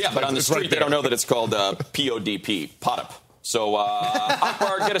 Well, yeah, but on the street, they don't know that it's called PODP, pot-up. So,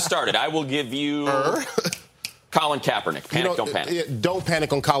 Akbar, get us started. I will give you Colin Kaepernick. Panic, don't panic. Don't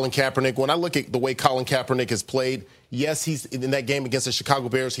panic on Colin Kaepernick. When I look at the way Colin Kaepernick has played, yes, he's in that game against the Chicago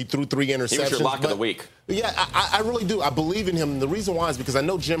Bears. He threw 3 interceptions. He was your lock of the week. Yeah, I really do. I believe in him. And the reason why is because I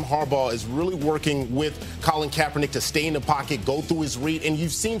know Jim Harbaugh is really working with Colin Kaepernick to stay in the pocket, go through his read, and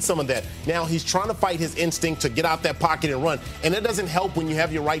you've seen some of that. Now he's trying to fight his instinct to get out that pocket and run, and it doesn't help when you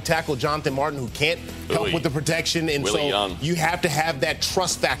have your right tackle, Jonathan Martin, who can't help with the protection, and Willie Young. You have to have that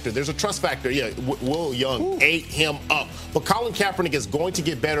trust factor. There's a trust factor. Yeah, Will Young ate him up. But Colin Kaepernick is going to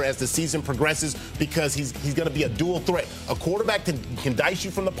get better as the season progresses because he's going to be a dual threat. A quarterback can dice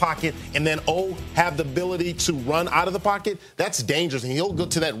you from the pocket and then, have the ability to run out of the pocket. That's dangerous. And he'll go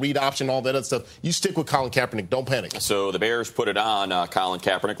to that read option, all that other stuff. You stick with Colin Kaepernick. Don't panic. So the Bears put it on Colin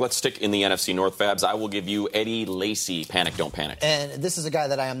Kaepernick. Let's stick in the NFC North, Fabs. I will give you Eddie Lacy. Panic, don't panic. And this is a guy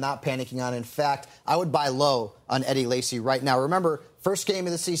that I am not panicking on. In fact, I would buy low on Eddie Lacy right now. Remember, first game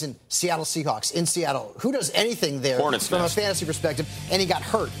of the season, Seattle Seahawks in Seattle. Who does anything there Hornets from nest. a fantasy perspective? And he got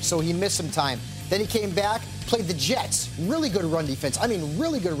hurt, so he missed some time. Then he came back, played the Jets. Really good run defense. I mean,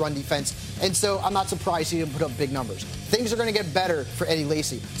 really good run defense. And so I'm not surprised he didn't put up big numbers. Things are going to get better for Eddie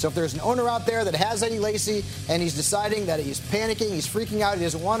Lacy. So if there's an owner out there that has Eddie Lacy and he's deciding that he's panicking, he's freaking out, he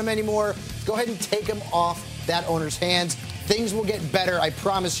doesn't want him anymore, go ahead and take him off that owner's hands. Things will get better, I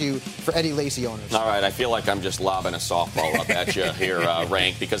promise you, for Eddie Lacy owners. All right, I feel like I'm just lobbing a softball up at you here,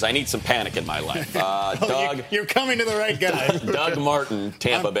 Rank, because I need some panic in my life. Doug. You're coming to the right guy. Doug Martin,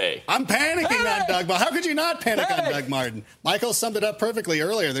 Tampa Bay. I'm panicking on Doug Martin. How could you not panic on Doug Martin? Michael summed it up perfectly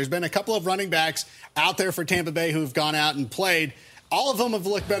earlier. There's been a couple of running backs out there for Tampa Bay who've gone out and played. All of them have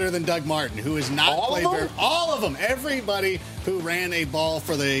looked better than Doug Martin, who has not played very. All of them. Everybody who ran a ball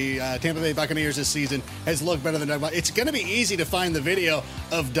for the Tampa Bay Buccaneers this season has looked better than Doug Martin. It's going to be easy to find the video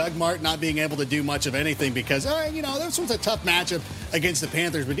of Doug Martin not being able to do much of anything because, this was a tough matchup against the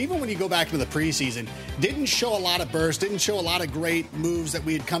Panthers. But even when you go back to the preseason, didn't show a lot of burst, didn't show a lot of great moves that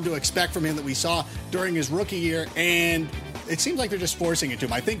we had come to expect from him that we saw during his rookie year. And it seems like they're just forcing it to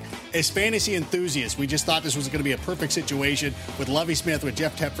him. I think as fantasy enthusiasts, we just thought this was going to be a perfect situation with Lovie Smith, with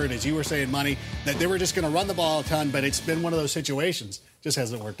Jeff Tepford, as you were saying, Money, that they were just going to run the ball a ton, but it's been one of those situations. Just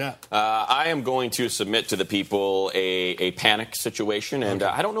hasn't worked out. I am going to submit to the people a panic situation, and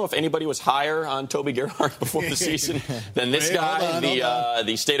I don't know if anybody was higher on Toby Gerhart before the season than this guy,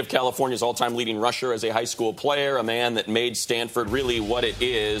 the state of California's all-time leading rusher as a high school player, a man that made Stanford really what it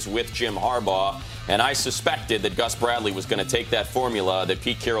is with Jim Harbaugh. And I suspected that Gus Bradley was going to take that formula that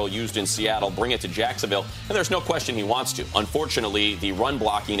Pete Carroll used in Seattle, bring it to Jacksonville, and there's no question he wants to. Unfortunately, the run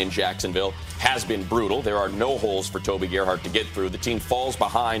blocking in Jacksonville has been brutal. There are no holes for Toby Gerhart to get through. The team falls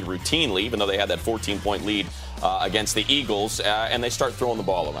behind routinely, even though they had that 14-point lead against the Eagles, and they start throwing the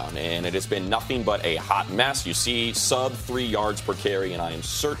ball around. And it has been nothing but a hot mess. You see sub 3 yards per carry, and I am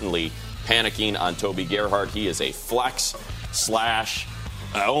certainly panicking on Toby Gerhart. He is a flex /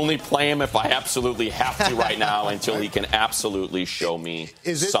 I only play him if I absolutely have to right now until he can absolutely show me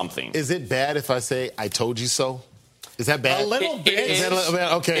something. Is it bad if I say, I told you so? Is that bad? A little bit.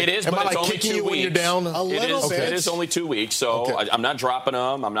 Okay. It is, Am but I it's like only kicking 2 you weeks. when you're down? A little bit. It is only 2 weeks, so I'm not dropping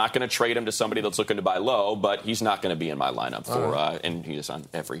him. I'm not going to trade him to somebody that's looking to buy low, but he's not going to be in my lineup for, and he is on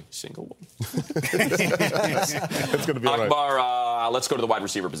every single one. It's going to be all right. Akbar, let's go to the wide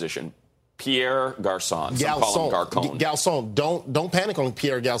receiver position. Pierre Garçon. Some call him Garcon. Garcon. Don't panic on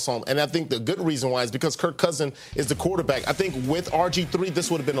Pierre Garçon. And I think the good reason why is because Kirk Cousins is the quarterback. I think with RG3, this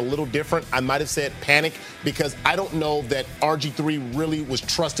would have been a little different. I might have said panic because I don't know that RG3 really was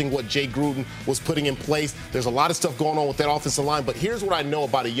trusting what Jay Gruden was putting in place. There's a lot of stuff going on with that offensive line. But here's what I know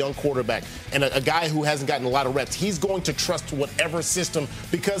about a young quarterback and a guy who hasn't gotten a lot of reps. He's going to trust whatever system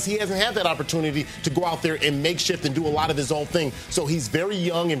because he hasn't had that opportunity to go out there and makeshift and do a lot of his own thing. So he's very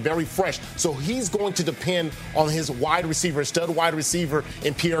young and very fresh. So he's going to depend on his wide receiver, stud wide receiver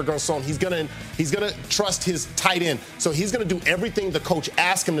in Pierre Garçon. He's gonna trust his tight end. So he's gonna do everything the coach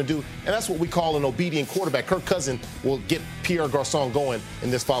asks him to do, and that's what we call an obedient quarterback. Kirk Cousins will get Pierre Garçon going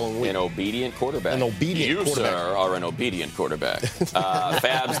in this following week. An obedient quarterback. An obedient quarterback. You, sir, are an obedient quarterback.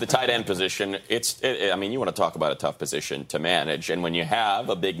 Fabs, the tight end position. I mean, you want to talk about a tough position to manage, and when you have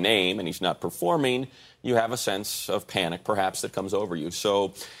a big name and he's not performing, you have a sense of panic, perhaps, that comes over you.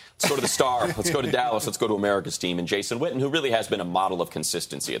 So let's go to the star. Let's go to Dallas. Let's go to America's team. And Jason Witten, who really has been a model of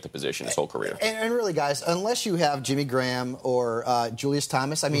consistency at the position his whole career. And really, guys, unless you have Jimmy Graham or Julius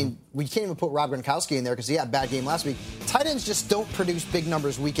Thomas, I mean, we can't even put Rob Gronkowski in there because he had a bad game last week. Tight ends just don't produce big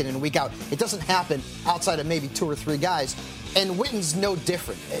numbers week in and week out. It doesn't happen outside of maybe 2 or 3 guys. And Witten's no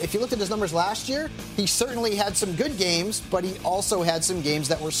different. If you looked at his numbers last year, he certainly had some good games, but he also had some games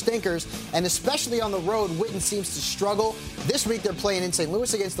that were stinkers. And especially on the road, Witten seems to struggle. This week they're playing in St.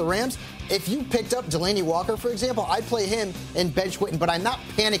 Louis against the Rams. If you picked up Delaney Walker, for example, I'd play him and bench Witten. But I'm not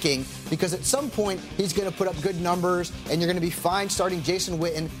panicking because at some point he's going to put up good numbers and you're going to be fine starting Jason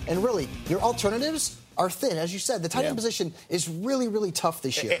Witten. And really, your alternatives are thin. As you said, the tight end position is really, really tough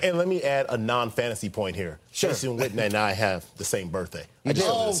this year. And let me add a non-fantasy point here. Sure. Jason Witten and I have the same birthday. I just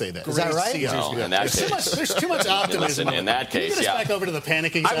wanted to say that. Is that right? No, in that case, There's too much optimism. Listen, in that Can you case, get us yeah. back over to the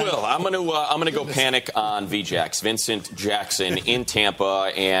panicking I side? will. I'm going to go panic on VJax, Vincent Jackson in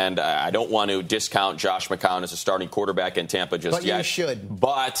Tampa, and I don't want to discount Josh McCown as a starting quarterback in Tampa just yet. But you should.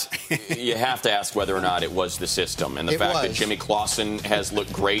 But you have to ask whether or not it was the system and the fact that Jimmy Clausen has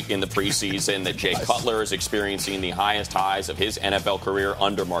looked great in the preseason, that Jay Cutler is experiencing the highest highs of his NFL career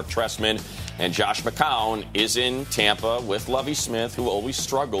under Mark Trestman, and Josh McCown is in Tampa with Lovie Smith, who always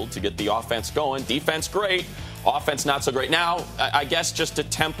struggled to get the offense going. Defense great. Offense not so great. Now, I guess just to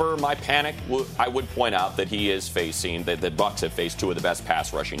temper my panic, I would point out that he is facing, that the Bucs have faced 2 of the best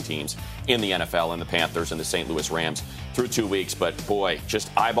pass rushing teams in the NFL, in the Panthers and the St. Louis Rams, through 2 weeks. But, boy,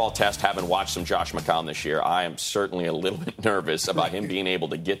 just eyeball test, having watched some Josh McCown this year, I am certainly a little bit nervous about him being able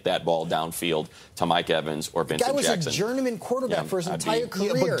to get that ball downfield to Mike Evans or Vincent Jackson. That was a journeyman quarterback for his entire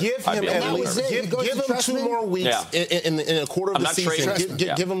career. Yeah, but give him at least give him 2 more weeks in a quarter of the season.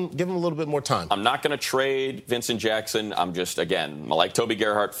 Give him a little bit more time. I'm not going to trade Vincent Jackson. I'm just, again, like Toby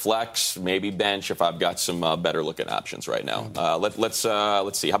Gerhart, flex, maybe bench if I've got some better-looking options right now. Let's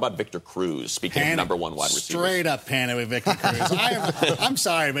see. How about Victor Cruz, speaking of number 1 wide receiver? Straight up panic with Victor Cruz. I'm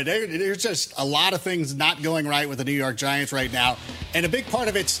sorry, but there's just a lot of things not going right with the New York Giants right now, and a big part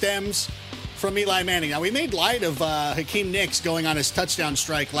of it stems from Eli Manning. Now, we made light of Hakeem Nicks going on his touchdown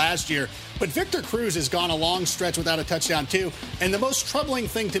strike last year, but Victor Cruz has gone a long stretch without a touchdown, too. And the most troubling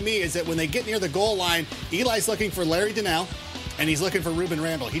thing to me is that when they get near the goal line, Eli's looking for Larry Donnell, and he's looking for Ruben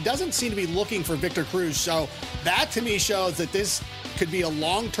Randall. He doesn't seem to be looking for Victor Cruz. So that, to me, shows that this could be a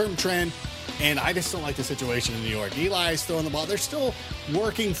long-term trend, and I just don't like the situation in New York. Eli is throwing the ball. They're still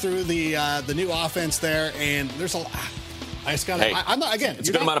working through the new offense there, and there's a I just got to. I'm not again. It's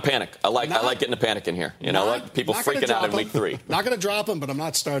a good amount of panic. I like getting the panic in here. You know what? People freaking out in week 3. Not going to drop him, but I'm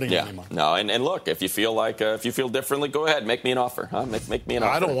not starting him anymore. No, and look, if you feel differently, go ahead, make me an offer. Huh? Make me an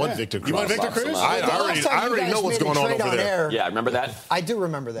offer. I don't want Victor Cruz. You want Victor Cruz? I already know what's going on over there. Yeah, remember that? I do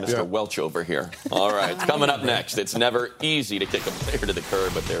remember that. Mr. Welch over here. All right, coming up next. It's never easy to kick a player to the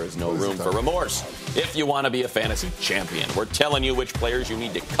curb, but there is no room for remorse if you want to be a fantasy champion. We're telling you which players you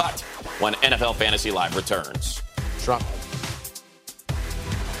need to cut when NFL Fantasy Live returns. Drop.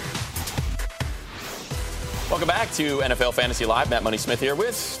 Welcome back to NFL Fantasy Live. Matt Money Smith here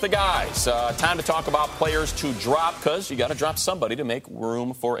with the guys. Time to talk about players to drop, because you got to drop somebody to make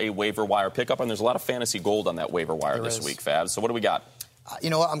room for a waiver wire pickup. And there's a lot of fantasy gold on that waiver wire this week, Fab. So what do we got? You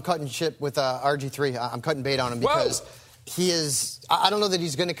know what? I'm cutting shit with RG3. I'm cutting bait on him because he is. I don't know that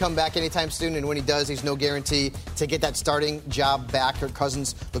he's going to come back anytime soon. And when he does, there's no guarantee to get that starting job back. Kirk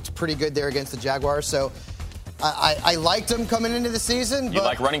Cousins looked pretty good there against the Jaguars. So I liked him coming into the season. You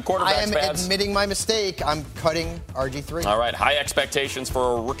like running quarterbacks, I am Babs? admitting my mistake. I'm cutting RG3. All right, high expectations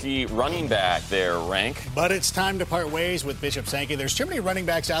for a rookie running back there, Rank. But it's time to part ways with Bishop Sankey. There's too many running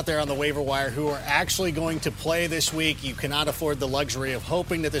backs out there on the waiver wire who are actually going to play this week. You cannot afford the luxury of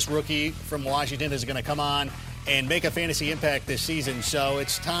hoping that this rookie from Washington is going to come on and make a fantasy impact this season. So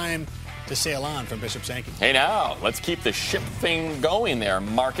it's time to sail on from Bishop Sankey. Hey, now, let's keep the ship thing going there,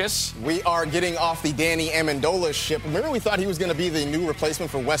 Marcus. We are getting off the Danny Amendola ship. Remember, we thought he was going to be the new replacement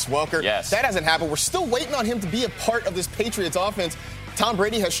for Wes Welker? Yes. That hasn't happened. We're still waiting on him to be a part of this Patriots offense. Tom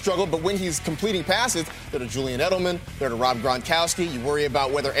Brady has struggled, but when he's completing passes, they're to Julian Edelman, they're to Rob Gronkowski. You worry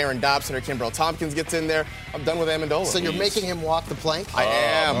about whether Aaron Dobson or Kimbrel Tompkins gets in there. I'm done with Amendola. So you're making him walk the plank? I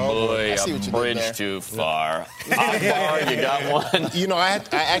am. Oh, boy, I see what a you did bridge there. too far. Akbar, you got one? You know, I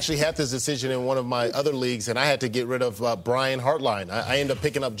actually had this decision in one of my other leagues, and I had to get rid of Brian Hartline. I ended up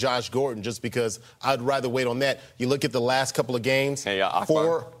picking up Josh Gordon just because I'd rather wait on that. You look at the last couple of games, Hey,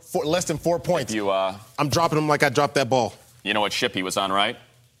 Akbar. less than 4 points. I'm dropping him like I dropped that ball. You know what ship he was on, right?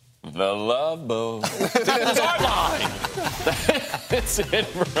 The Love Boat. That's our line. That's it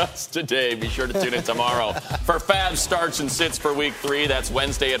for us today. Be sure to tune in tomorrow for Fab starts and sits for Week 3. That's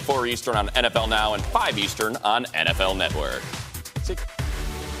Wednesday at 4 Eastern on NFL Now and 5 Eastern on NFL Network. See.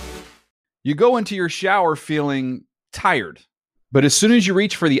 You go into your shower feeling tired, but as soon as you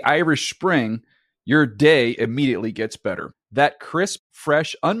reach for the Irish Spring, your day immediately gets better. That crisp,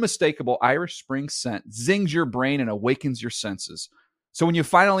 fresh, unmistakable Irish Spring scent zings your brain and awakens your senses. So when you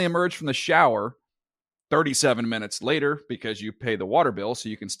finally emerge from the shower 37 minutes later, because you pay the water bill so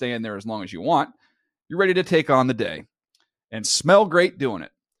you can stay in there as long as you want, you're ready to take on the day and smell great doing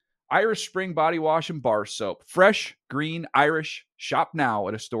it. Irish Spring Body Wash and Bar Soap. Fresh, green, Irish. Shop now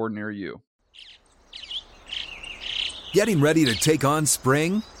at a store near you. Getting ready to take on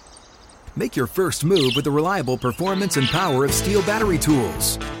spring? Make your first move with the reliable performance and power of Steel battery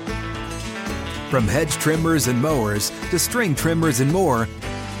tools. From hedge trimmers and mowers to string trimmers and more,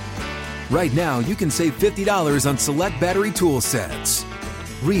 right now you can save $50 on select battery tool sets.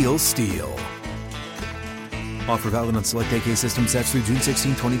 Real Steel. Offer valid on select AK system sets through June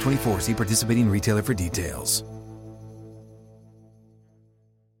 16, 2024. See participating retailer for details.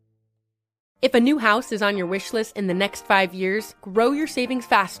 If a new house is on your wish list in the next 5 years, grow your savings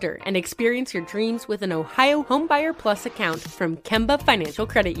faster and experience your dreams with an Ohio Homebuyer Plus account from Kemba Financial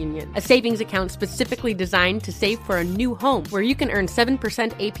Credit Union. A savings account specifically designed to save for a new home, where you can earn 7%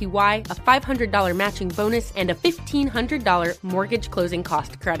 APY, a $500 matching bonus, and a $1,500 mortgage closing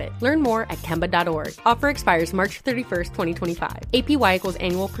cost credit. Learn more at Kemba.org. Offer expires March 31st, 2025. APY equals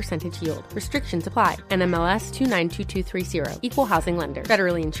annual percentage yield. Restrictions apply. NMLS 292230. Equal housing lender.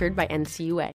 Federally insured by NCUA.